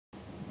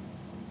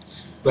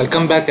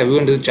Welcome back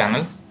everyone to the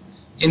channel.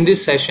 In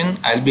this session,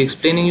 I'll be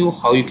explaining you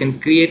how you can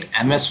create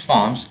MS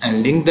forms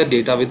and link the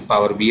data with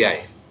Power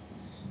BI.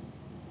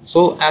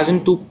 So as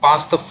in to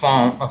pass the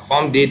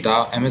form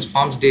data, MS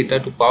forms data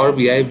to Power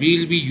BI, we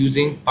will be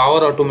using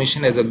Power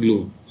Automation as a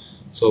glue.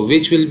 So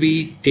which will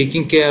be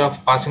taking care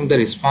of passing the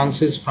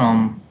responses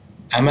from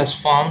MS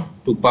form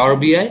to Power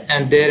BI,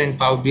 and there in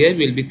Power BI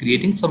we'll be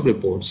creating some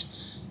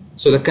reports.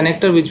 So the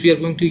connector which we are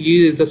going to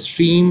use is the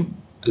stream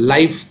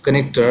live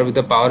connector with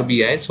the Power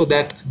BI, so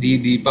that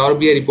the Power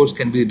BI reports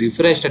can be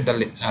refreshed at the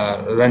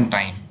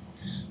runtime.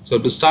 So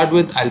to start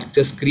with, I'll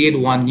just create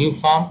one new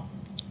form.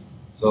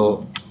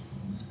 So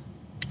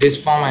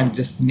this form I'm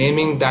just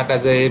naming that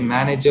as a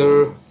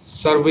manager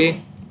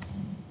survey.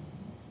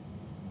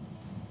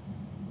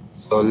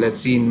 So let's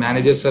see, in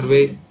manager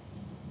survey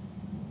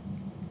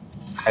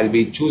I'll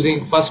be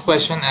choosing first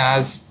question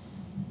as,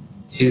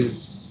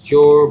 is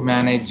your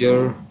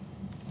manager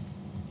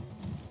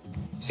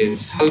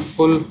is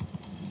helpful,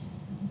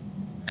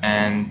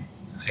 and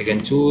I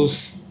can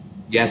choose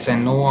yes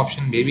and no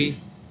option maybe,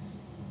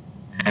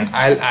 and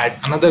I'll add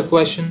another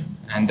question,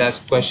 and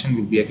that question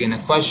will be again a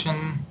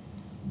question,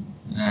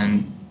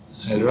 and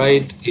I'll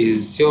write,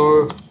 is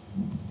your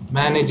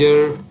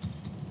manager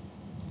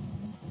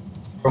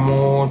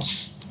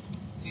promotes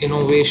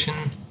innovation?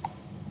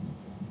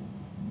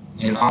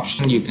 In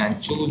option you can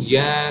choose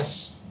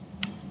yes,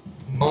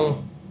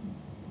 no.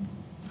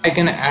 I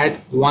can add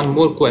one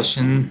more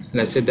question.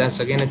 Let's say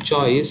that's again a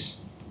choice.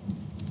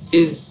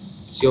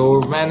 Is your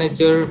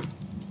manager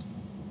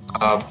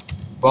a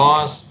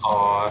boss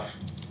or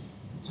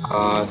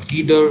a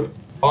leader?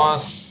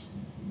 Boss,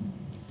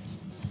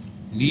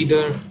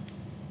 leader,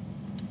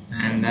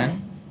 and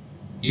then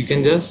you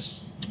can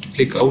just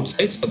click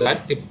outside so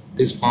that if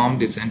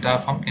this entire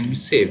form can be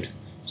saved.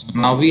 So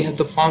now we have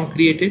the form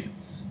created.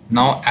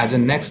 Now as a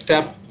next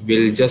step,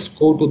 we'll just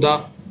go to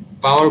the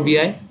Power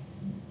BI.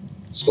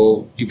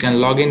 So you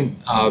can log in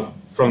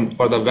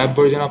for the web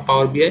version of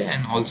Power BI,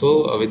 and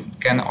also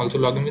can also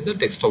log in with the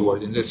desktop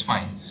version. That's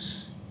fine.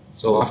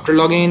 So after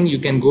logging in, you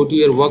can go to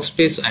your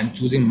workspace. I'm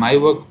choosing my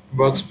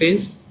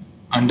workspace.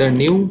 Under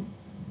new,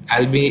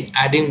 I'll be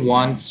adding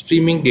one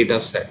streaming data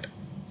set.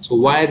 So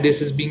why this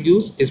is being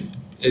used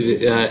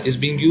is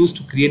being used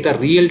to create a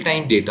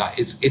real-time data.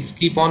 It's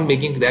keep on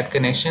making that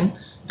connection,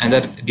 and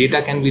that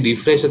data can be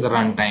refreshed at the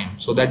runtime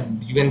so that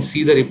you can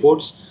see the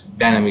reports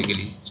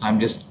dynamically. So I'm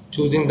just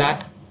choosing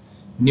that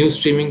new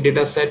streaming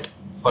data set.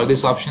 For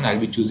this option I'll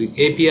be choosing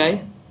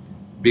API,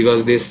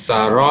 because this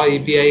raw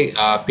API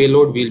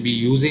payload we'll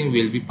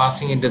be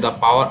passing into the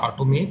Power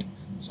Automate.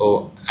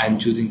 So I'm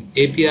choosing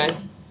API.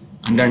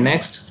 Under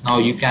next, now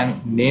you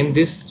can name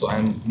this. So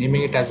I'm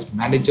naming it as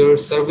manager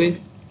survey.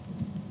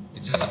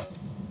 It's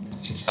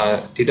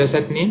a data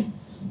set name.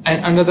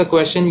 And under the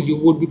question, you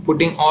would be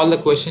putting all the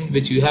questions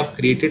which you have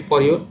created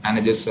for your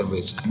manager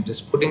surveys. I'm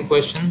just putting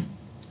question,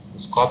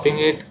 just copying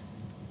it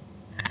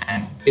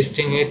and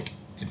pasting it.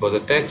 It was a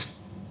text.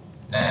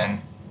 And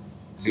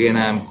again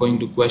I'm going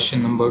to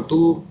question number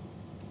 2,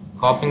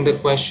 copying the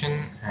question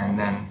and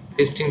then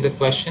pasting the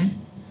question.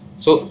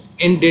 So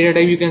in data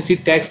type you can see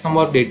text,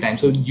 number, date time.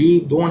 So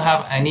you don't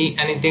have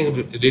anything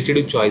related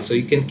to choice, so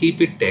you can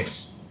keep it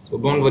text. So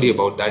don't worry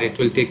about that, it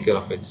will take care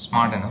of it.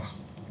 Smart enough.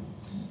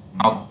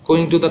 Now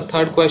going to the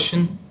third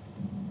question,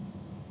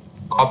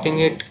 copying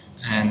it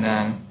and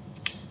then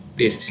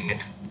pasting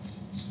it.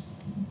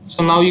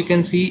 So now you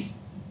can see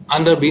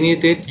under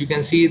beneath it, you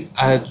can see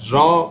a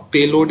raw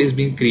payload is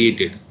being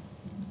created.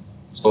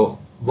 So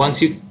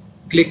once you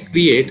click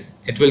create,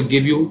 it will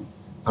give you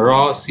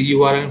raw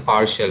CUR and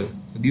PowerShell.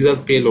 So these are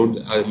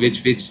payload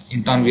which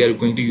in turn we are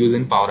going to use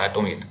in Power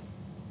Automate.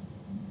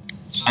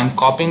 So I'm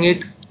copying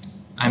it.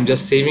 I'm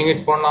just saving it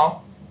for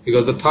now,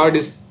 because the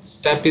third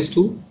step is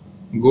to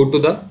go to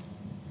the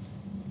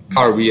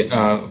Power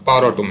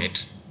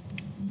Automate.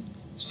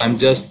 So I've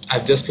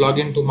just logged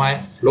into my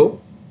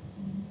flow,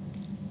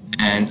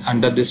 and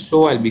under this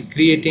flow I'll be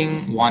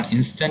creating one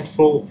instant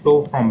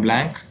flow from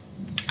blank.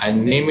 I'll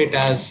name it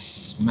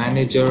as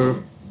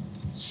manager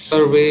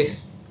survey,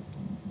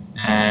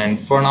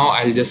 and for now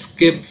I'll just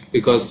skip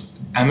because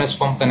MS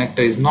form connector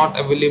is not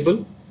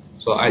available.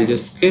 So I'll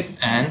just skip,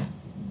 and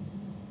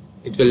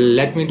it will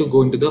let me to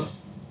go into the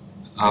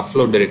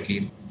flow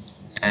directly.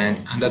 And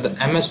under the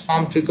MS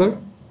form trigger,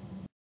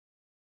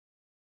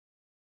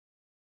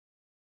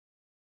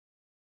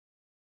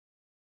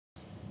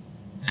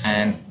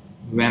 and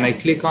when I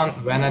click on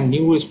when a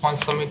new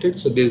response submitted,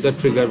 so this is the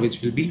trigger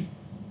which will be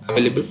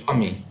available for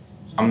me.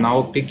 So I'm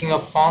now picking a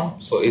form.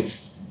 So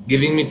it's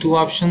giving me two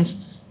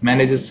options,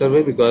 manager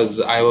survey, because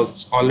I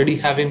was already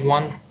having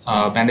one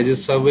manager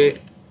survey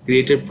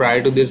created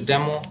prior to this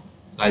demo.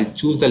 So I'll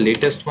choose the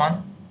latest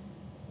one.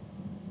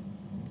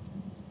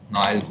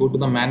 Now I'll go to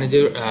the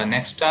manager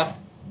next tab,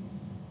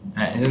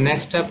 and in the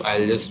next step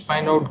I'll just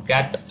find out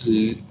get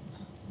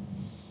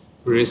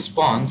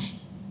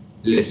response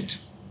list.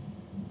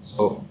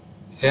 So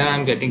here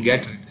I'm getting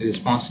get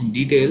response in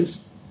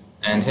details,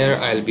 and here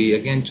I'll be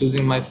again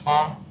choosing my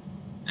form,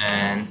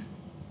 and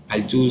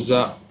I'll choose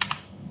the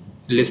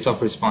list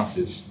of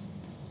responses.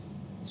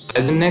 So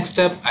as the next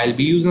step, I'll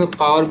be using the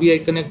Power BI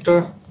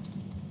connector.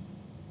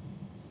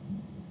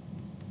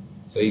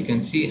 So you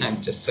can see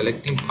I'm just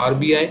selecting Power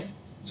BI.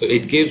 So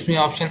it gives me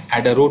option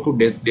add a row to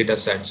data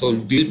set. So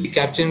we'll be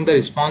capturing the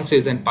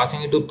responses and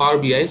passing it to Power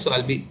BI. So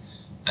I'll be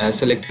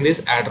selecting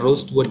this add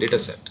rows to a data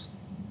set.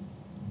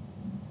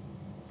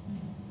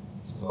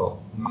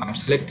 So now I'm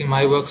selecting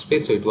my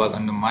workspace. So it was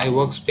under my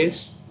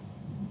workspace.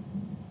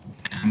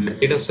 And the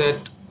data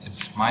set,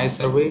 it's my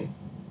survey,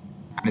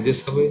 manager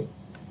survey.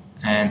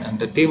 And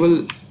under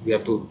table, we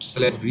have to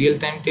select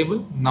real-time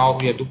table. Now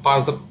we have to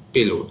pass the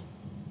payload.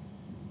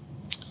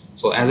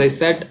 So as I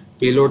said,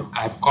 payload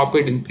I have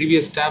copied in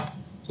previous tab.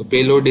 So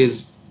payload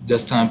is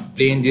just a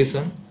plain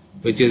JSON,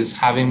 which is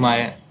having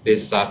my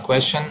this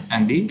question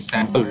and the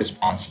sample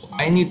response. So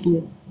I need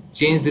to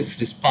change this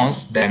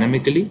response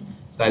dynamically.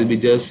 So I'll be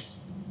just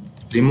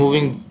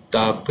removing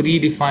the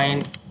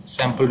predefined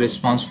sample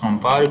response from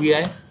Power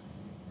BI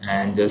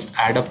and just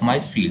add up my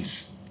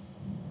fields.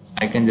 So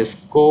I can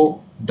just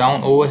go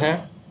down over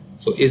here.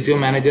 So is your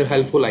manager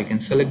helpful? I can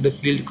select the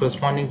field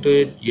corresponding to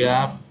it.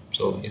 Yeah.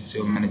 So is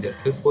your manager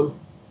helpful?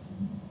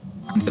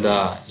 Under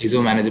the is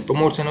your manager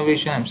promotes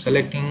innovation, I'm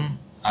selecting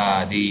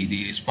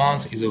the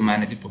response is your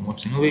manager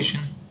promotes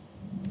innovation,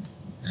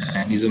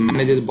 and is your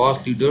manager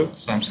boss leader.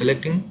 So I'm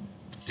selecting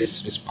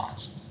this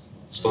response.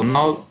 So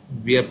now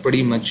we are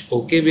pretty much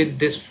okay with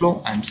this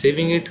flow. I'm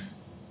saving it.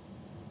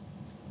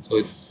 So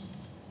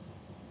it's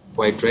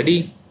quite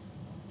ready.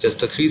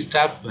 Just a 3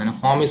 step. When a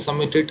form is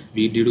submitted,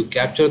 we need to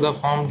capture the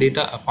form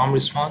data, a form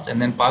response,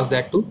 and then pass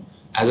that to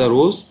as a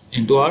rows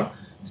into our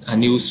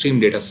new stream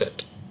data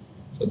set.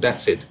 So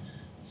that's it.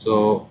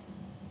 So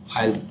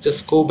I'll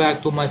just go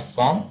back to my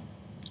form.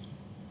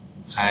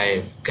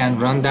 I can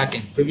run that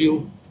in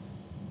preview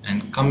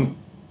and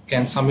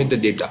can submit the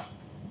data.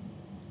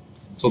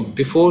 So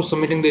before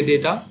submitting the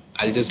data,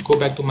 I'll just go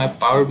back to my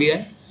Power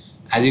BI.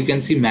 As you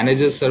can see,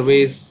 manager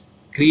surveys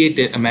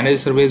created, manager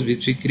surveys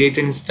which we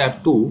created in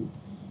step 2.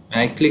 When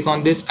I click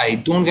on this, I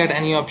don't get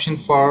any option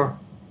for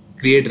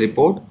create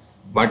report,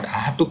 but I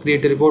have to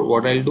create a report.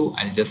 What I'll do,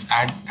 I'll just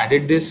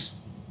edit this,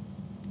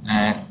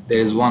 and there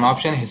is one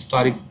option,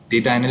 historic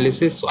data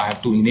analysis. So I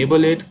have to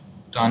enable it,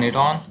 turn it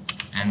on,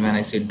 and when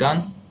I say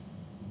done,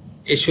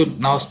 it should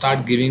now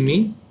start giving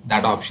me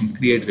that option,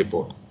 create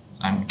report.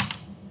 So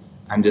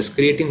I'm just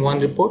creating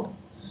one report.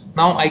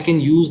 Now I can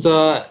use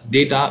the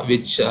data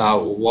which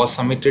was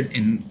submitted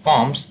in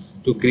forms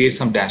to create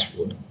some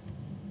dashboard.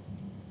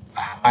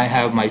 I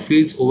have my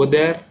fields over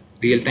there,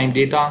 real-time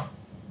data.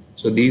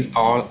 So these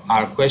all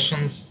are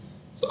questions.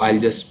 So I'll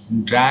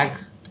just drag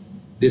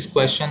this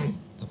question,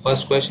 the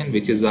first question,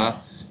 which is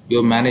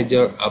your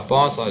manager a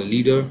boss or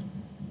leader,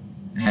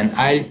 and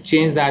I'll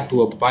change that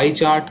to a pie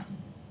chart.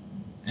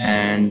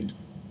 And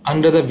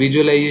under the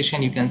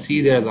visualization, you can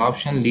see there is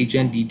option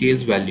legend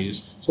details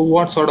values. So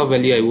what sort of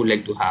value I would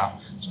like to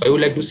have? So I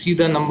would like to see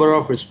the number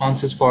of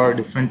responses for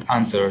different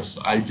answers.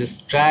 So I'll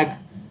just drag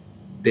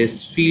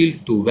this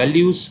field to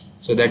values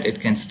so that it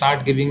can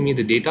start giving me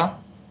the data.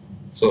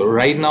 So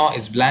right now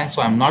it's blank,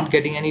 so I'm not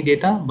getting any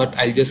data, but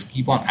I'll just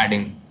keep on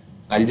adding.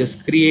 So I'll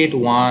just create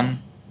one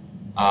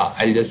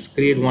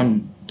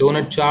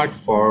donut chart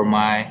for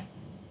my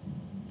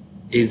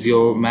is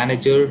your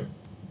manager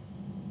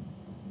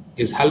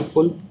is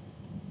helpful,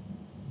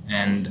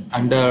 and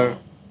under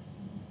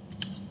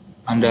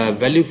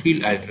value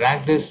field I'll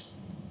drag this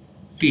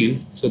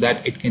field so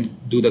that it can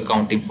do the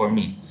counting for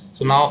me.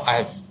 So now I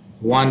have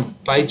one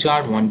pie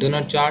chart, one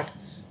donut chart,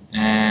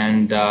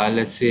 and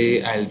let's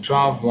say I'll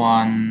draw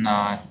one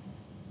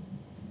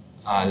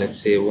let's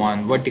say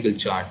one vertical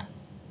chart,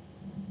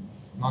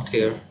 not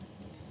here.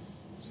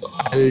 So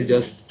I'll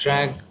just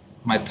drag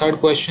my third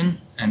question,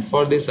 and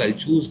for this I'll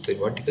choose the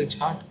vertical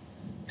chart,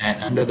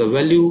 and under the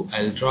value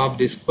I'll drop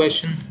this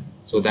question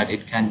so that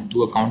it can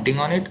do a counting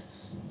on it.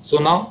 So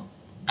now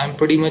I'm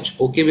pretty much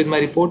okay with my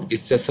report.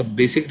 It's just a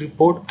basic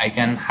report. I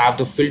can have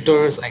the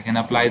filters, I can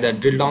apply the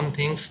drill down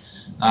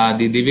things,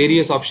 the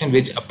various options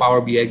which a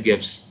Power BI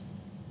gives.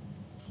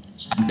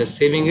 So I'm just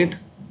saving it,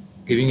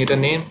 giving it a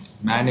name,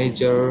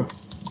 manager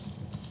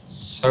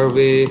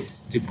survey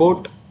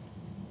report.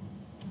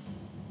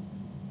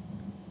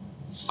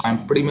 So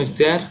I'm pretty much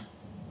there.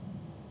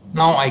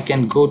 Now I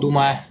can go to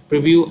my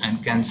preview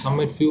and can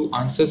submit few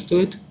answers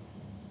to it.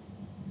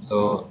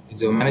 So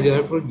is your manager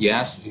helpful?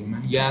 Yes.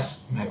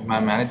 Yes.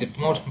 My manager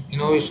promotes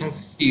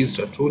innovations. He is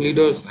a true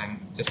leader. So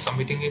I'm just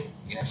submitting it.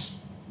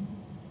 Yes.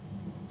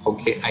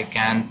 Okay, I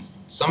can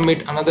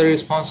submit another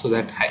response so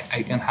that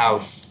I can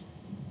have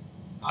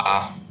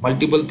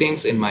multiple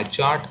things in my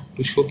chart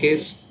to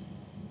showcase.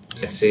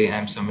 Let's say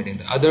I'm submitting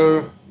the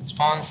other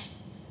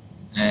response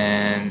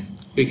and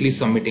quickly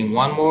submitting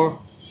one more.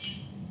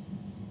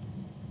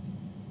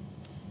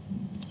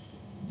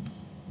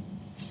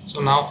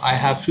 So now I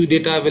have few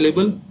data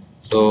available.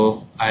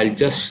 So I'll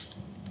just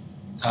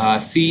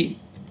see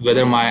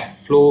whether my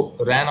flow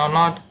ran or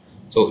not.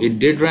 So it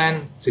did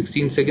ran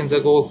 16 seconds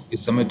ago. It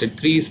submitted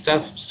 3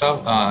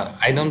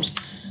 items.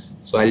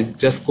 So I'll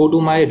just go to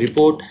my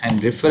report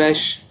and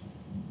refresh.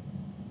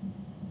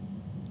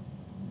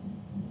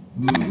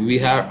 we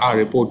have our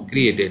report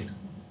created.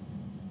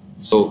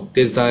 So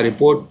this is the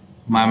report,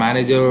 my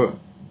manager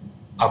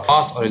a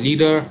boss or a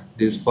leader,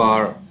 this is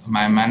for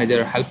my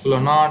manager helpful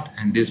or not,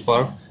 and this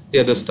for the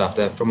other stuff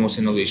that promotes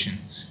innovation.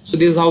 So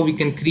this is how we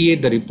can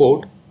create the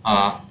report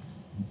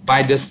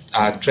by just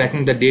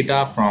tracking the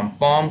data from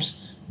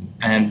forms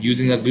and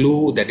using a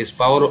glue, that is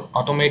Power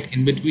Automate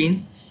in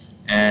between,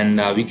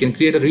 and we can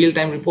create a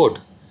real-time report.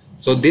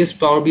 So this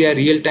Power BI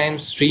real-time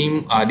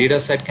stream data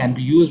set can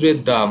be used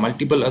with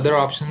multiple other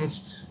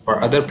options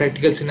for other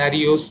practical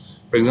scenarios.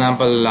 For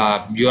example,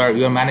 you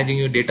are managing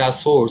your data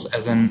source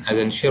as an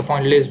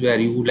SharePoint list where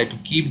you would like to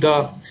keep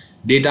the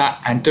data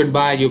entered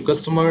by your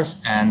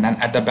customers, and then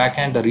at the back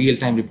end the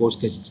real-time reports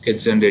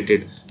gets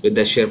generated with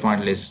the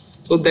SharePoint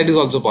list. So that is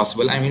also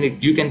possible. I mean,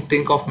 you can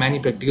think of many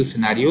practical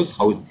scenarios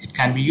how it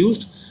can be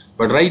used,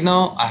 but right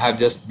now I have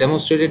just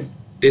demonstrated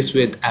this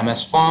with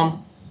MS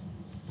Form,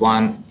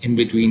 one in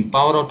between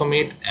Power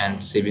Automate,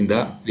 and saving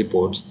the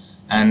reports.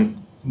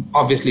 And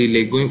obviously,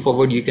 like going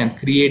forward, you can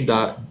create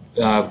the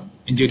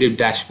intuitive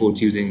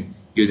dashboards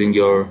using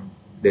your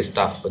this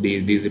stuff,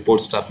 these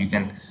report stuff. You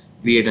can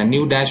create a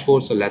new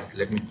dashboard. So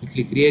let me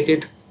quickly create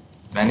it.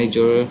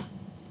 Manager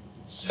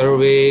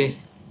survey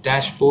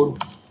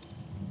dashboard,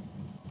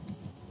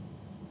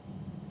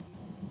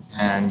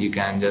 and you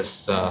can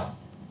just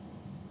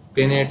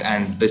pin it,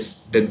 and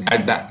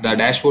the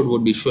dashboard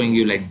would be showing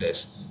you like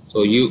this.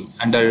 So you,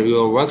 under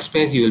your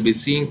workspace, you will be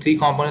seeing three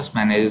components: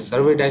 manager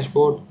survey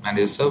dashboard,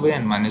 manager survey,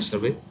 and manager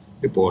survey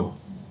report.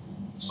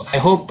 So I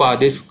hope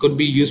this could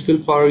be useful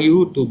for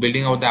you to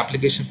building out the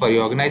application for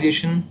your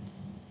organization.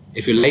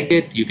 If you like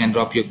it, you can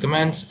drop your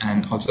comments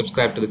and also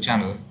subscribe to the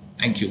channel.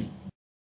 Thank you.